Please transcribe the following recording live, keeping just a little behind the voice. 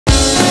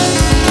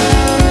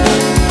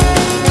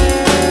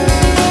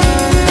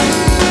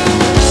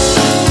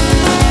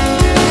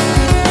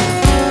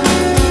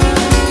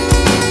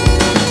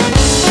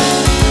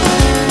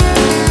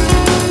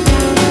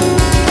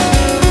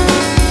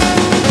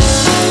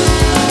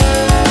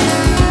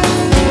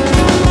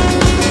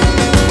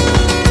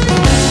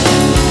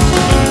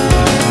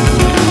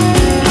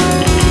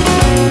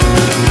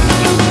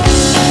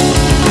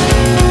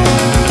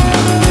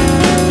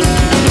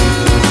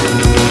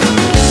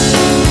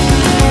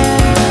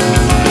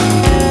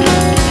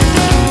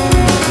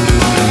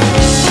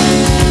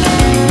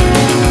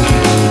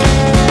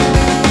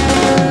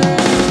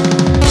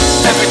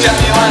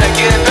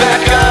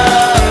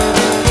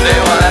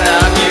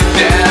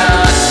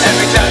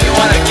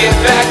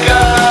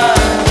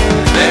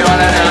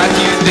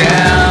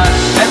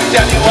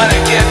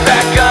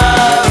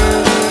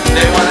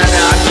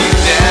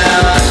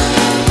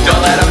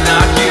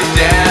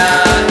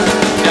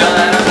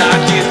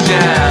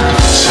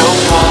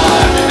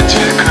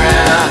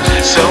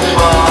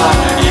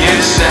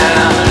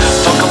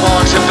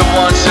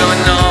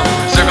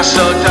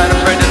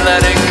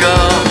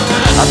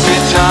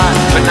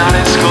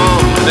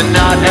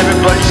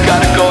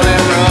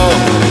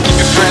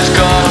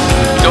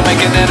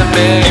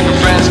leave for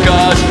friends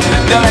cause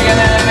don't make an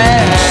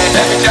enemy.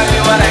 Every time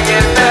you wanna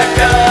get back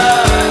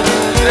up,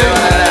 they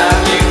wanna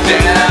knock you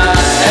down.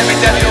 Every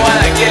time you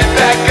wanna get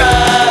back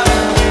up,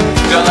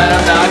 don't let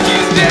them knock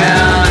you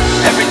down.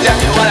 Every time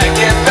you wanna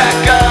get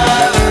back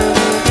up,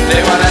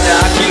 they wanna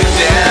knock you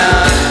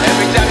down.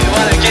 Every time you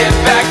wanna get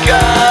back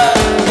up,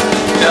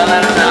 don't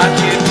let them knock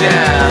you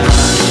down.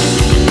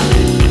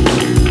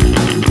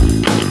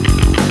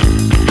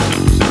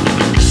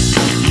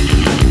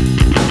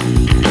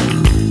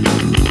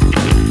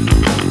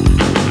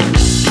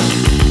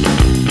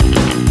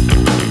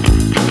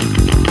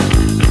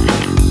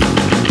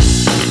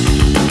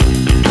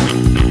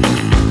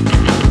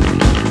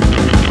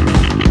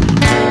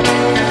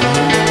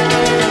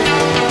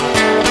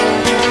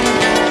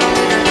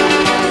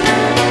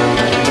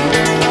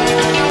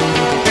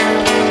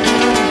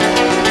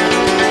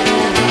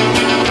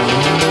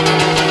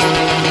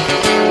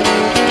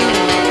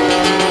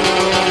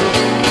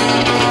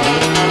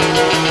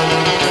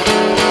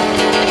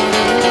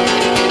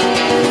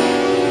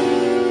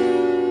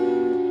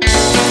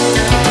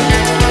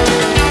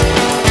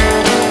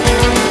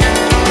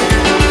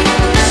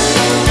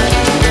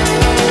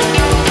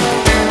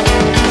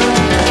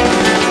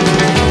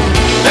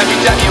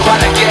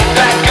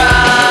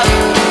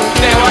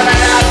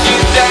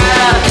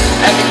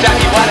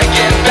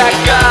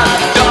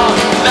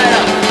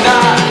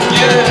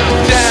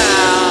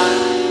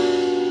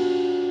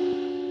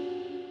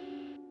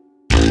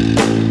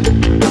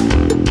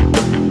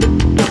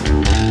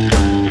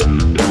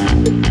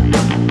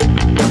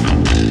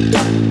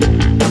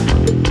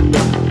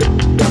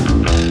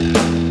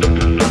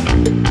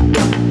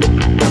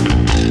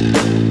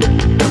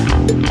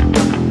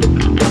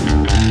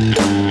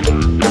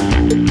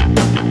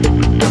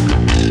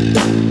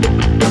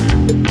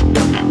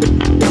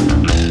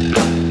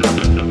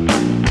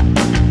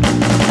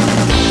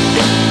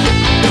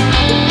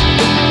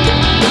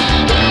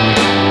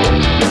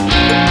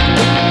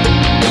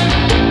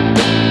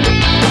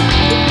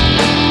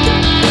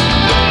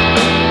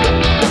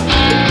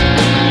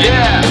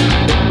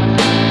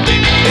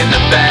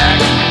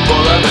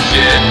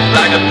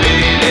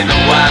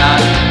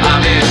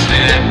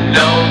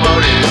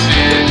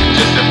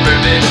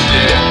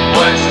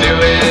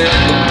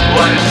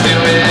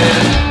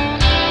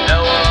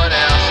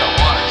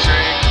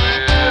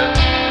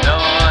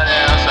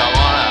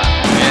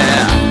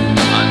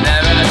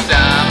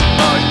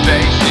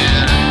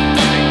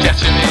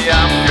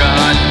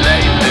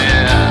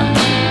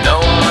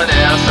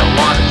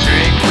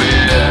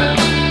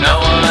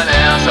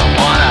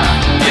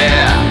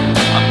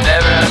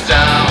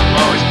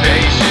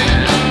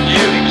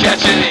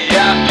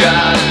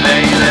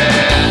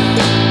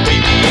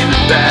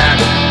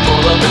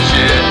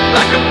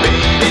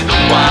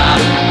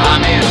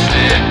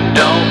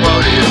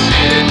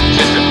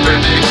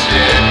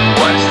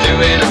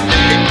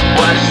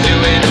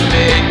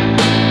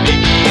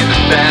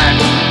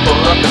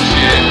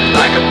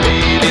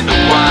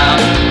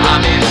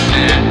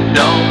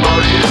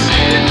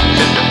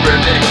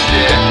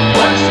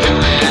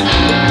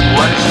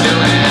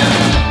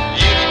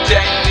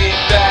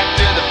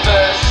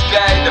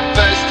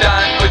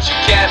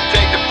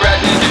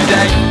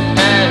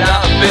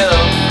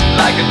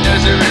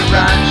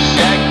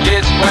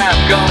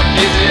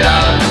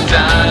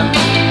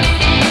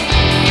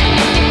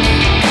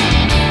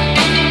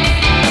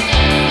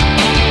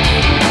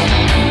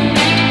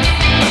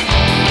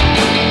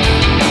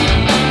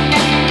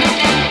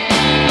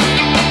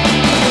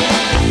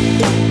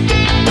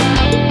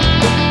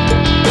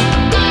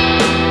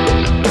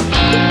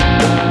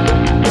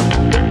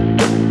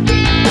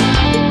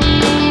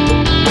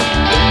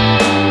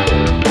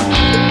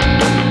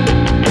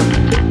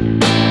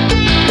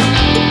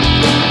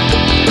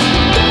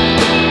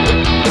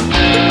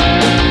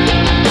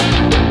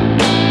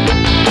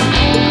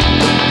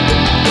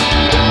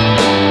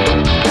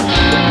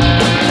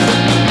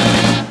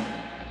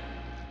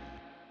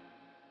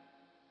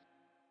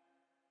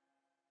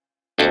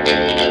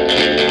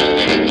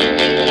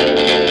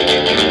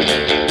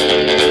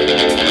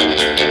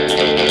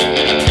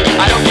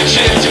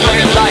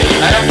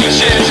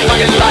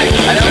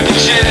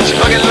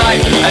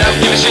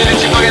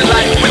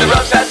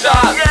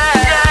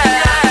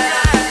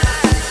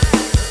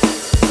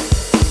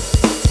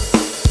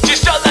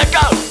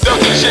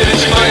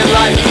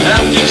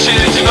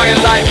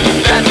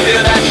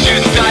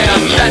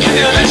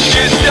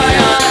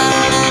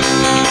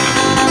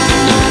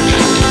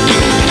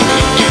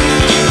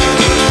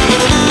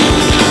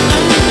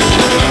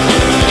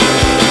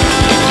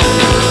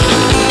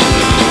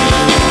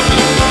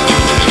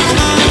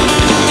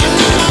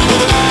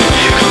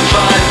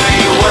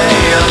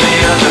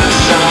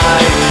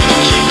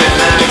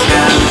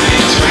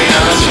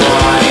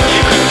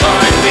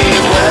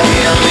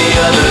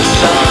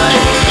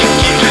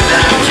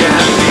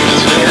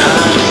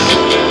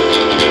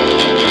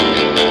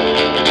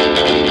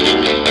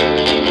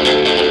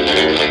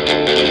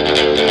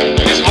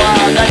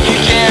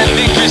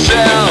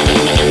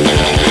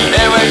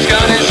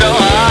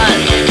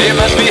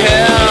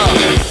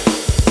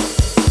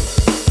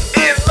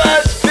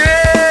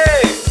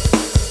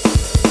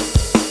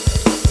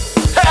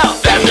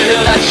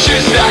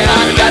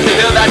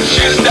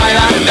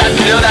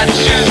 deine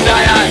Shoes,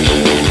 naja,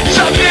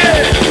 so viel.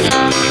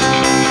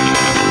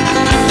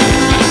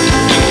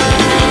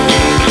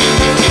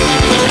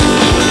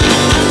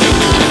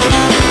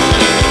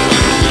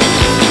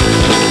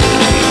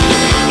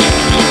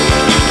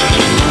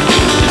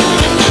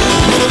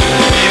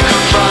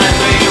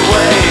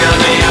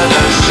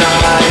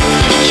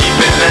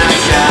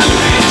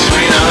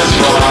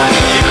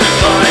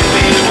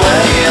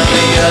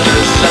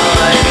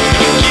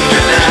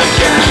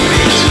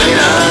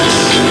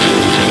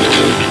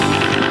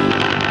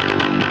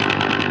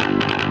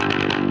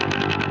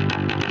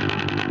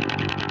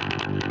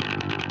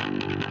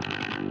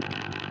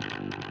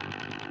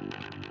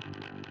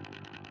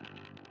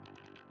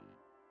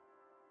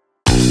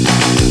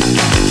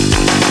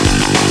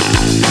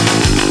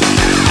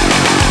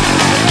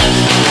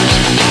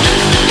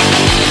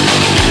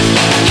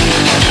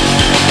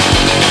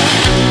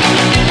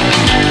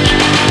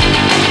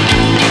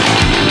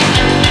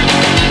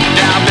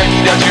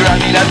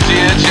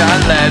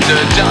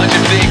 Don't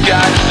you think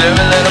I deserve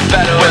a little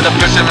better? With a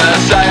person on the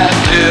side, I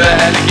knew I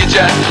had to get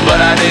you, but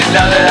I didn't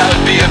know that I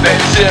would be a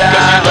babysitter.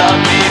 Cause you love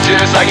me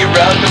just like you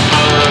wrote the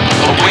book.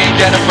 A wink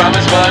and a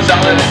promise was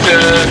all that it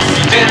took.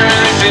 You didn't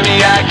really see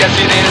me, I guess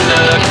you didn't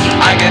look.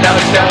 I can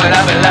always tell when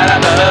I'm in let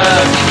on the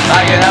hook.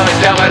 I can always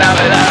tell when I'm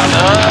in let on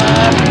the hook.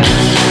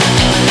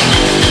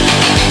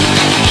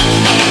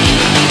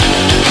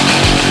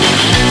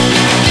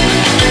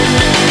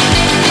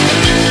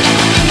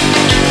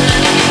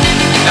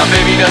 Now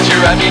baby, don't you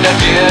write me no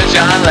dear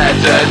John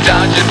letter.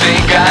 Don't you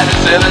think I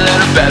deserve a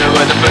little better?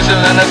 With a person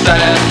on the side,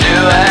 I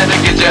knew I had to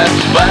get you,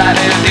 but I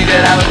didn't think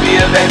that I would be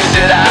a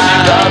babysitter. Cause you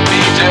love me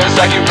just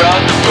like you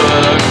wrote the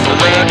book. A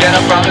wink and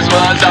a promise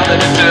was all that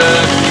it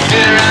took.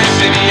 You didn't really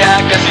see me, I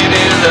guess you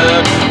didn't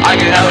look. I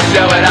can always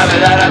tell when I'm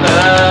in let on the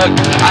hook.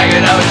 I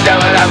can always tell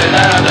when I'm in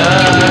let on the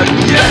hook.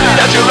 Yeah. Baby,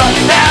 don't you run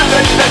me now,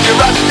 baby, don't you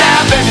run me now,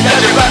 baby,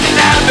 don't you run me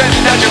now, baby,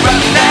 don't you run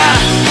me now.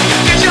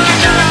 Did you lose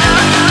your mind?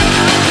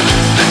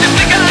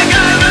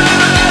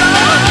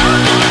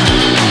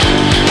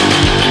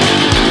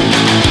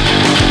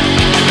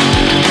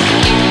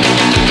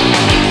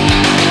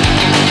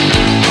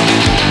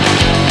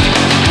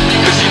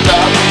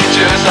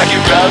 Just like you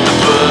wrote the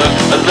book.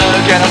 A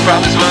look and a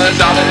promise was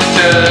all that it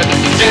took.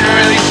 You didn't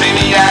really see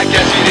me, I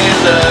guess you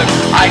didn't look.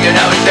 I can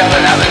always tell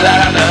when I'm in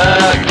let on the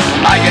hook.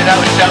 I can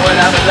always tell when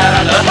I'm in let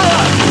on the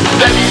hook.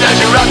 Baby, don't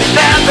you run me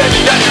down, baby,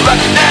 don't you run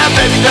me down,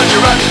 baby, don't you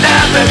run me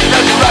down, baby,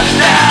 don't you run me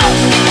down.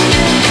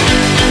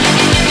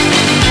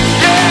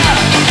 Yeah.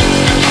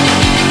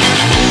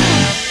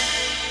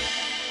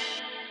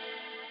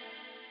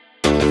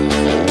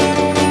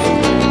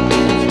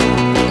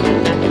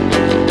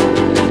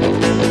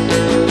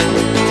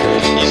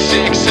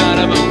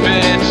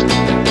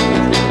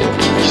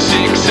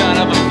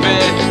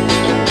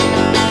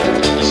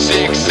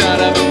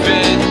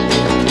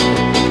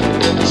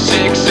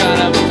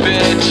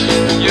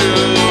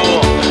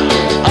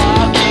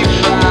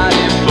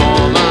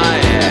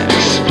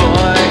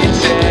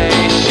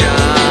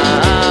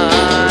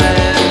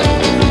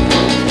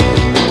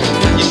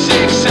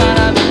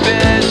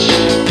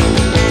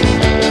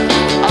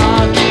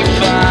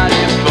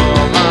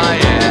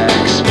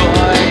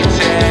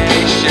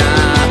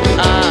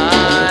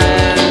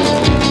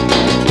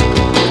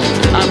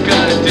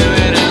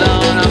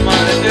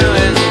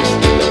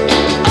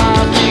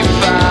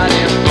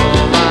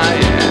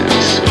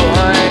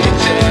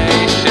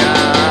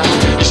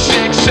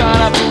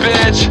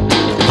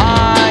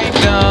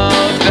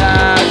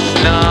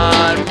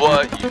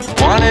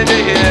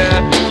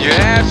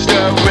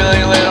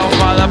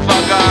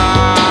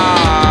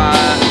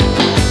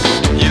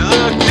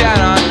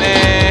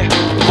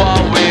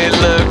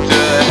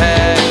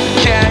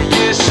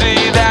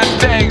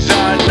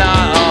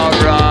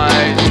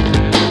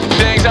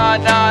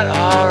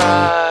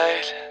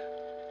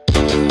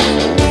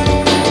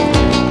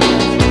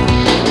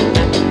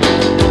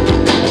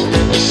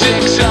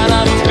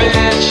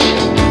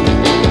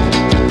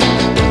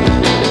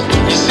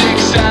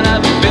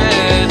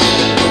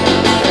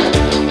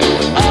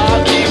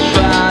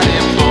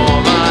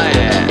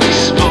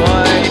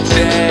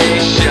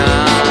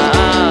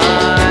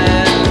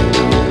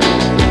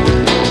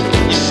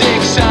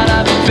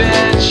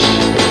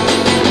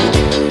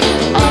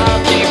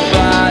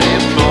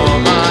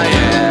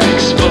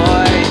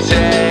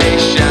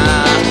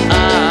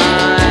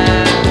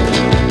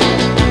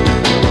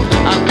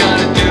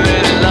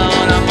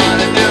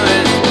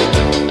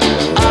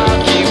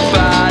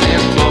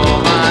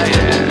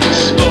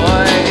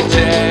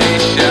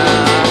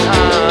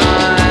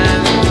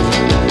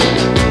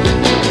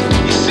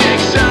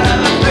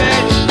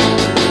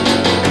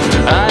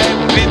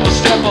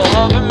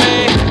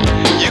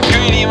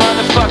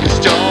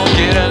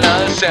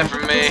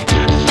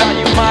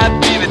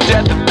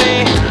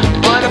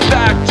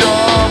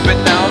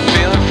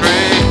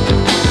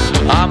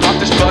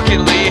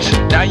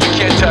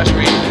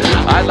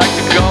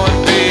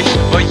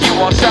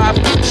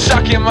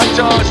 Sucking my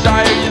toes,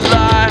 I hear you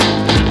lie.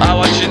 I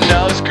watch your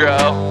nose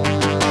grow.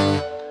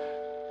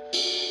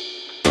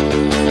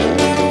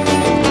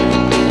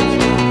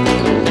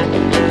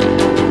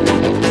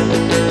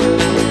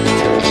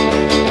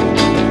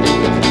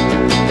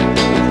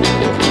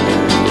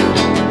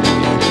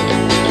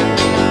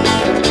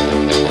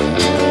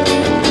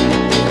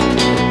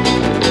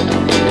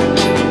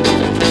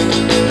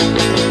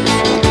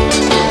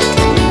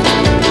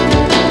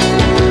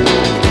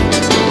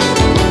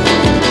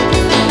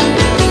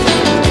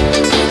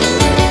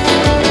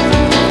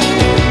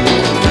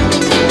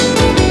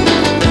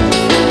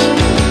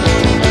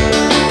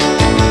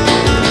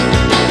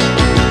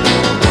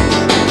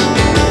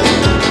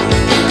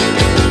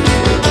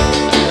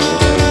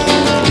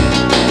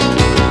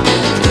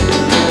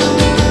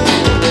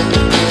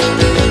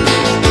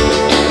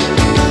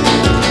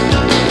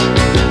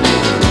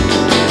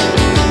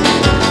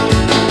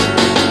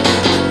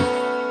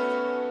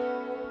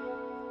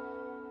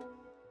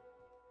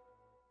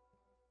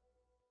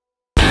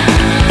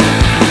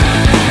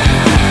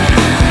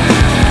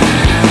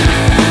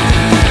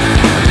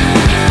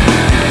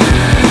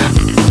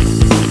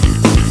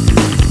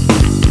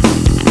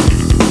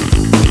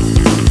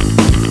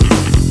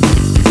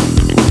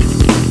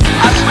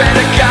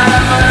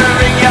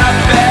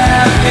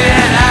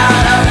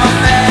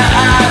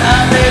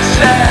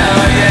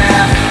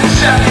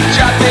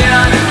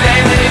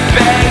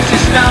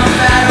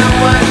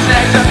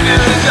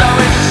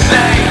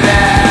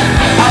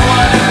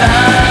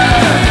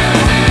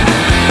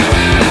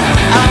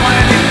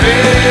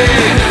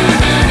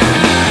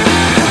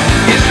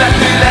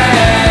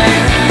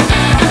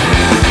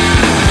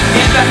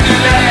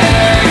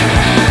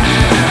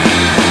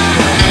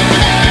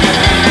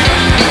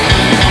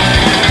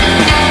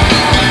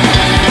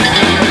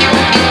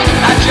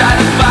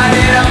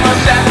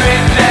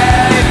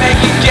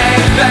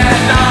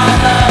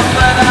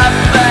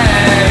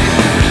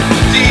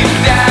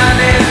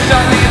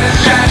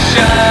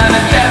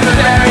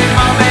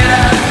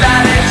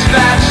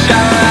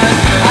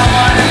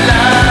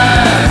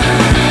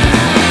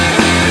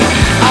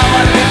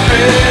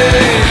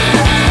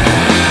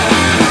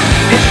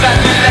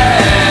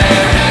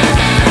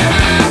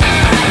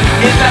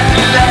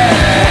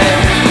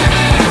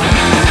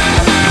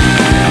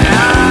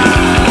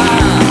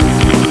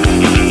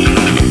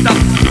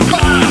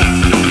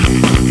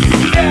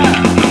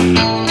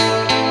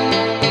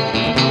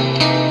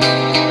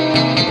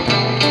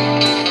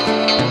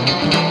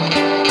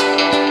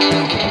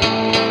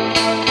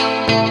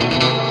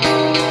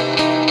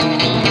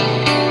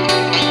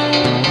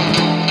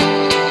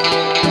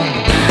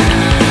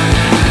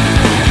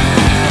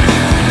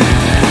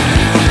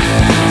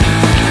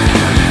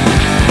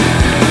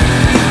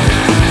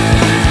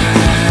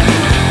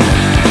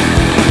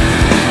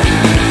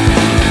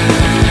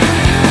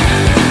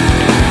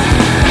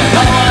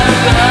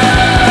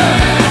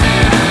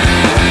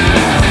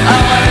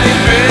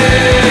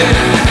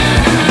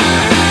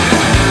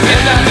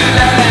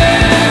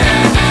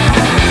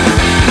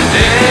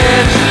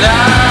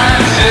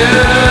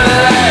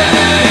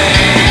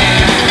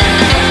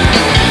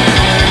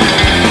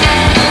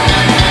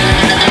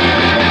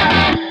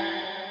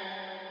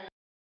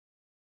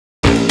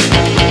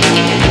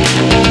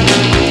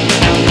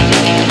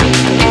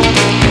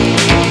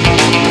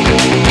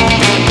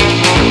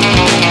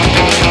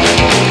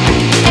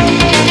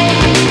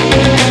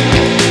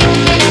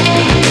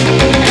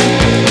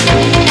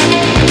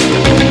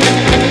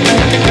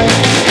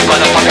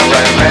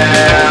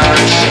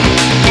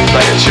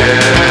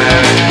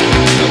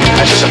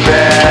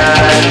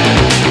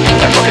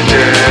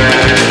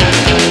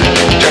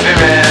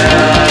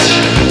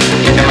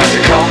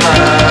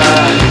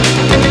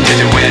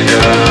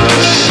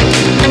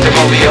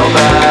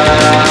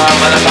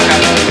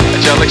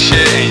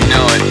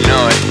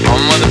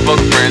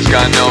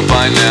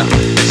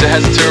 It's a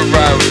hazard to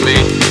ride with me.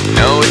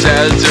 No, it's a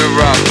hazard to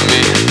ride with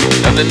me.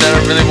 Nothing that I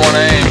really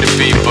wanna aim to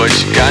be, but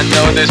you gotta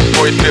know this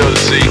before you feel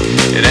the sea.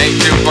 It ain't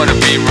too fun to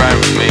be right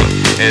with me.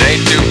 It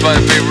ain't too fun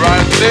to be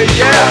right with me,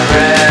 yeah. I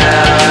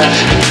ran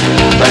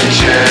like a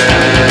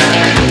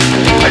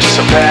jerk. I just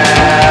so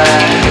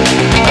bad,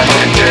 like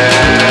a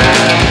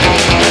dirt.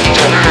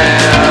 Turn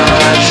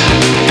around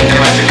in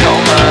my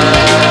Tacoma.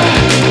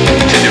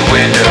 Tinted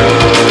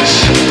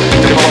windows,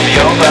 they pull me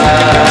over.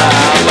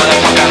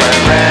 Motherfucker, I run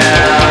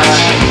around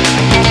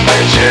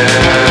like a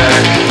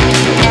jerk.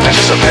 I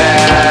just so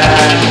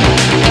bad,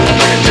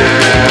 like a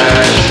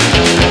dirt.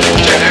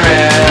 Turn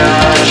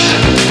around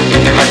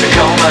in my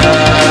Tacoma.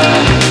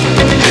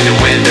 Tinted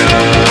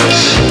windows,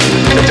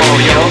 they pull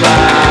me over.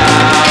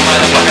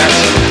 Motherfuckers,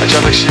 I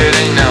drive like shit,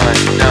 ain't knowing.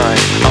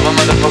 All my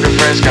motherfucking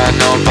friends gotta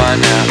know by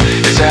now.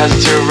 It's a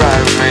hazard to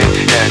ride with me.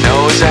 Yeah,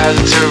 no, it's a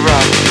hazard to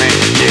ride with me.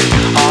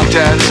 Yeah, all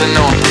dad is a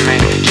no for me.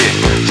 Yeah,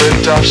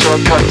 flipped off,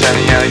 shortcut down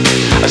the alley.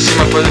 I see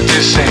my brother do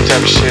the same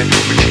type of shit.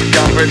 We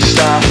got reckless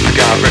style, I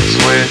got reckless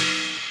wit.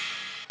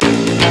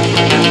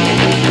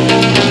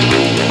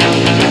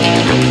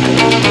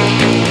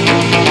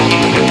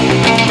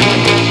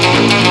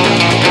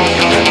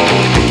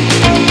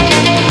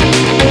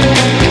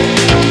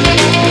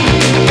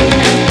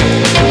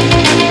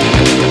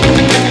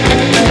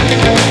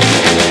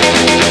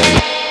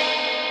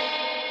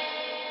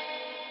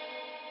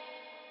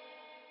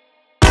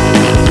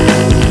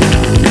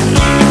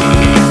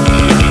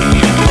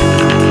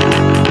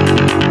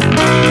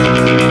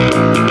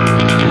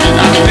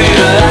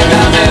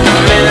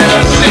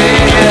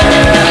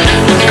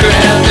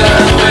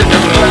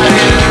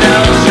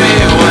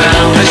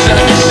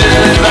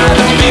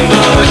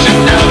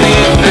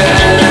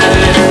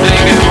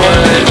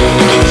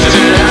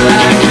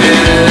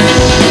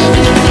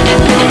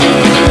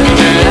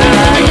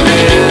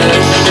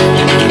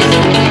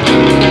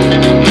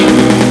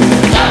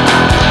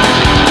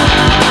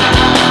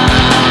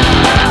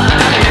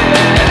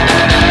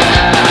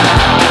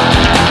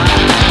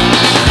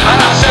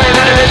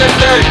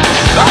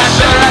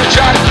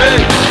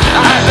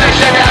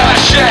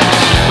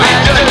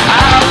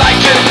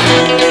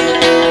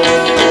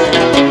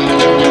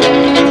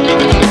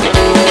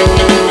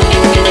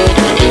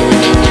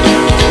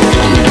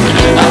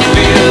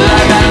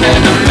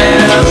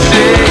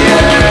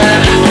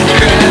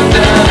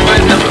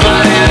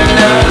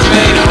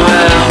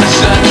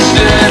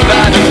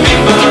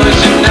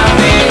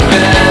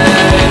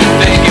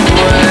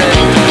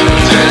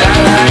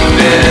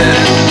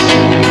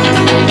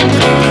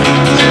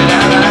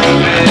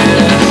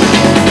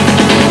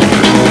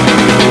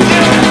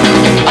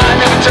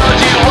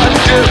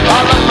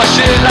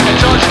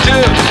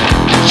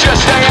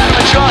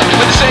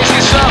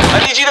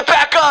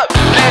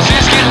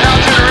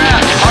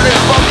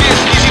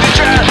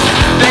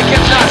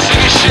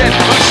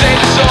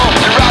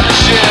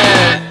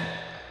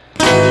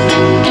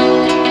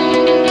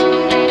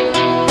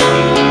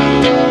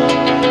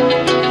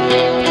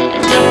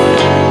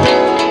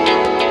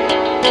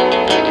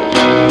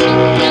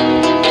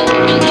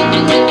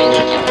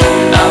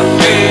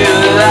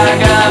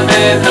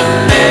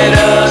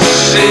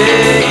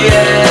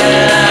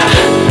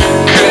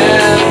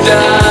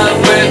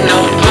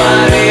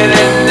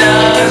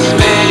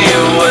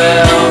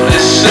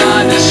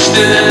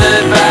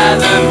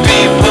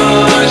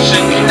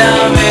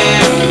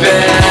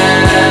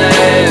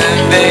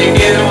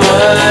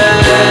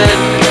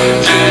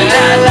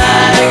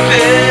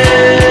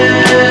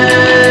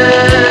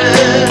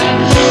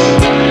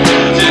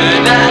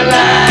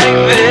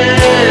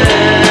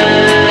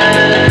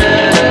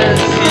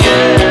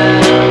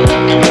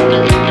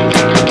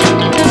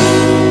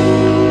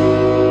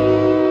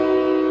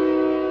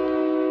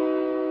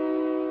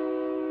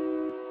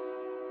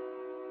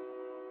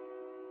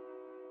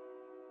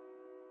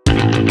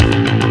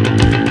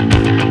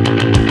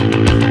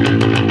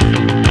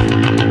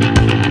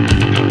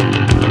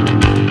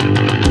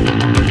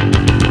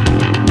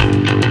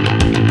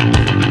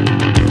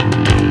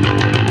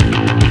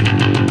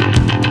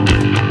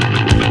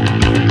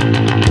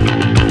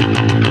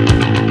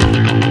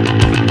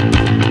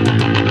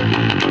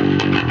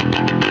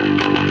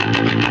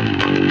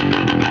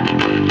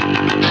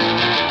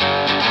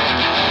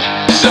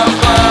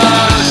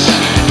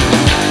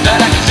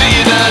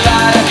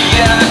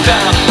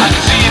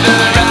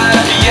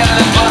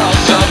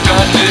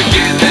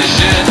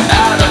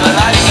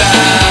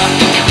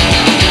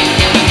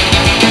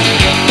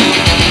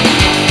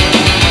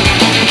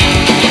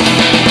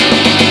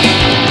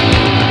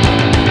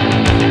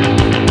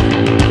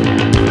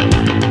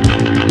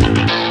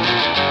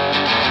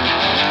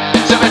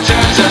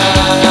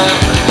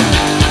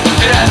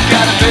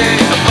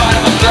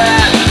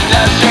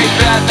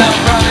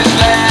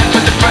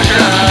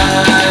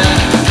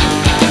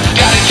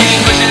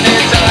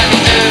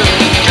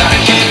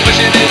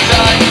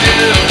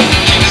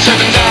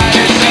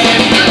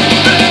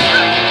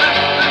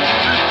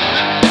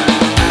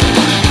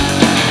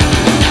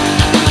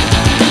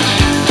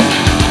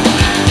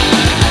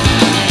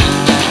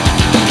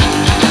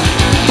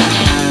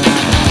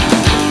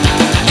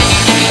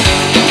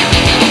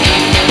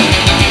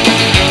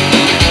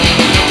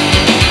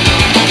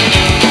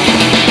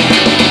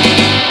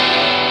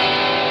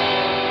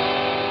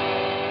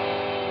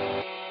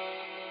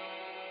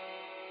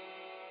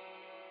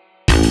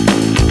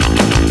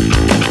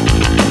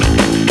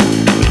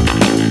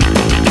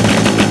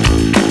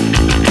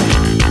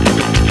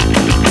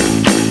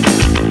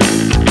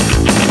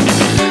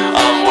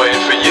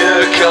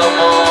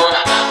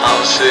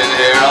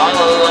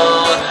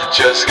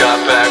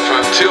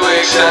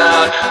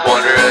 sound,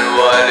 wondering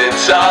what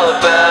it's all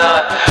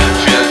about.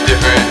 Feeling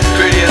different,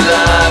 pretty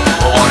alive.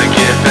 I wanna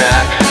get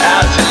back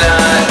out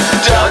tonight.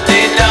 Don't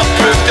need no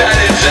proof that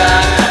it's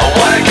on. I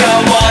wanna go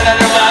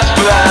 100 miles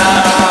per hour.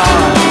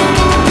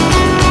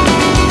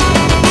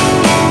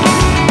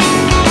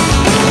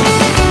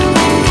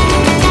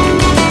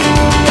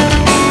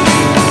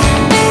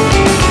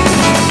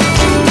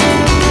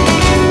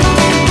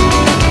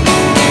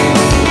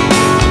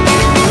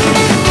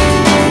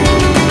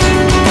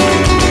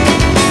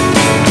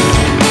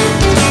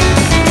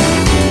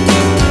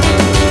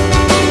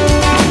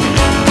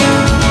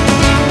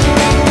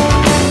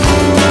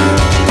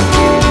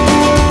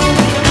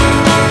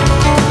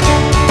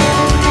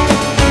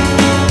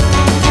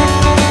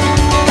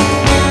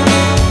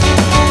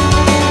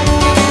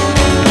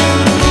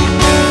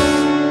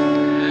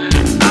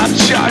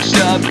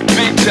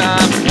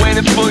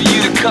 For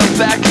you to come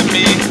back to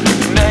me,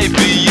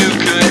 maybe you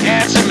could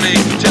answer me,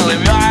 telling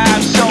me I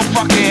am so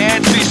fucking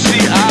antsy.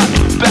 See, I'm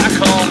back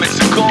home,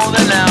 it's a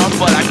golden hour,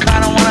 but I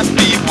kinda wanna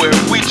be where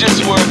we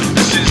just were.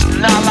 This is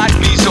not like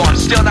me, so I'm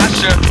still not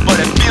sure, but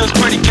it feels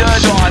pretty good,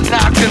 so I'm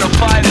not gonna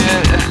fight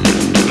it.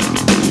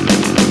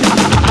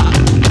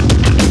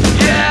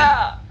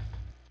 Yeah,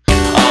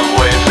 I'm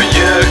waiting for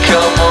you to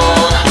come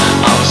home.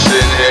 I'm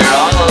sitting here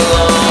all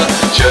alone,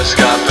 just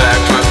got back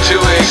from 2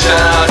 weeks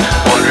out,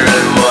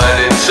 wondering what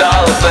it's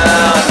all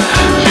about.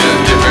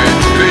 Feeling different,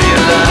 pretty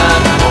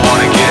alive. I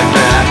wanna get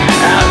back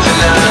out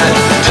tonight.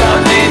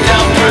 Don't need no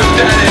proof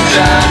that it's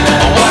on.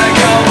 I wanna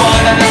go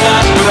 100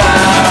 miles per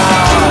hour.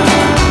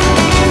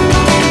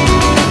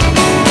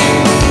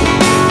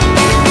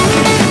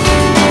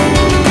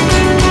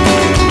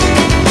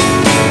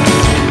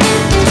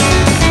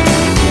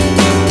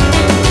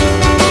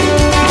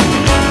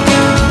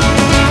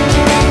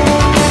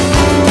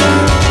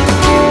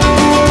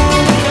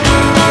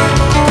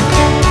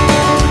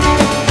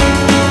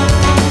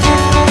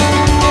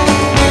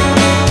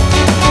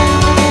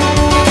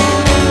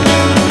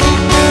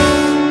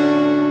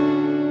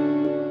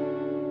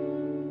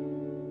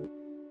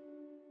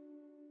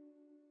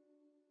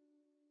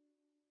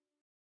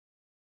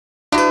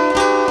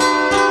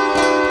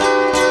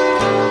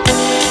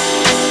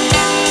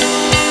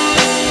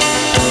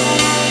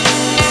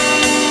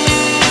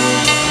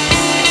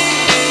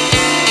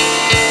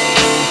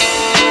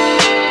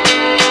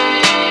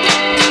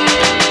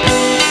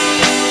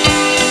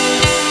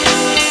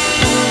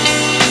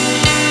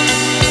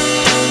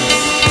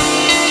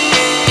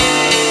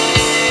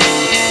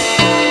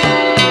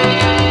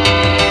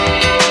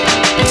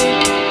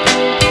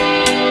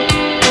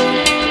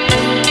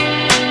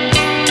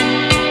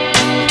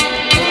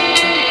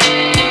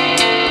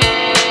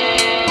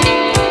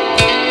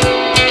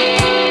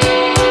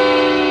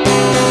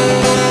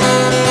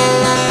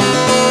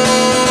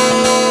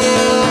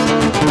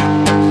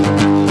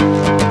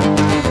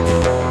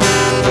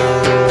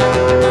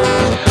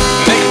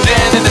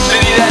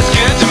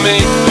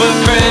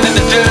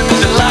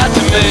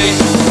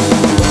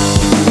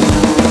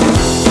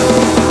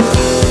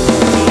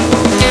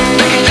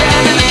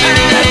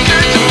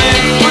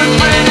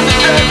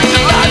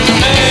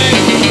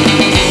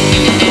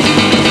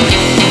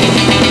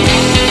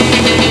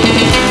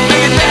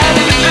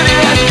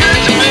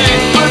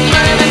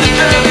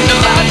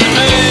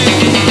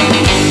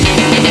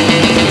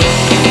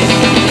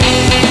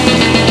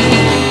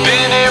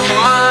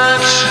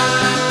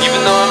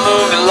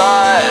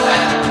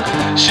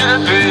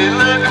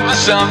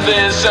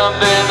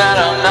 Something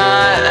that I'm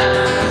not.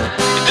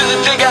 It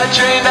doesn't take a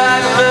trained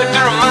eye to look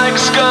through a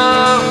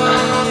microscope.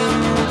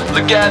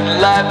 Look at the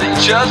life that you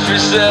chose for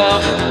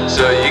yourself,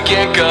 so you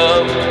can't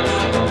go.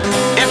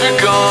 If you're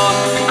cold,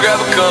 then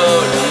grab a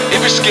coat.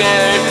 If you're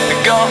scared,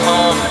 then go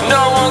home.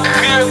 No one can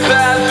clear a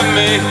path for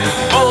me.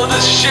 Pull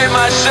this shit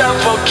myself,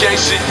 okay,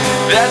 see,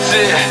 that's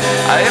it.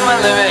 I hit my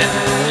limit.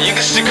 You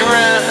can stick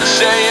around,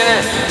 saying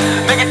it.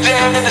 Make a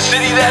dent in the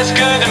city that's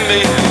good to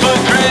me.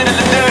 Footprint in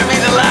the dirt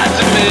means a lot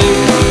to me.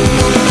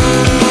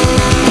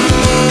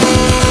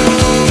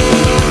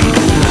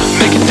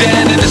 Make a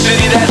dent in the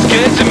city that's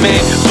good to me.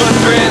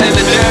 Footprint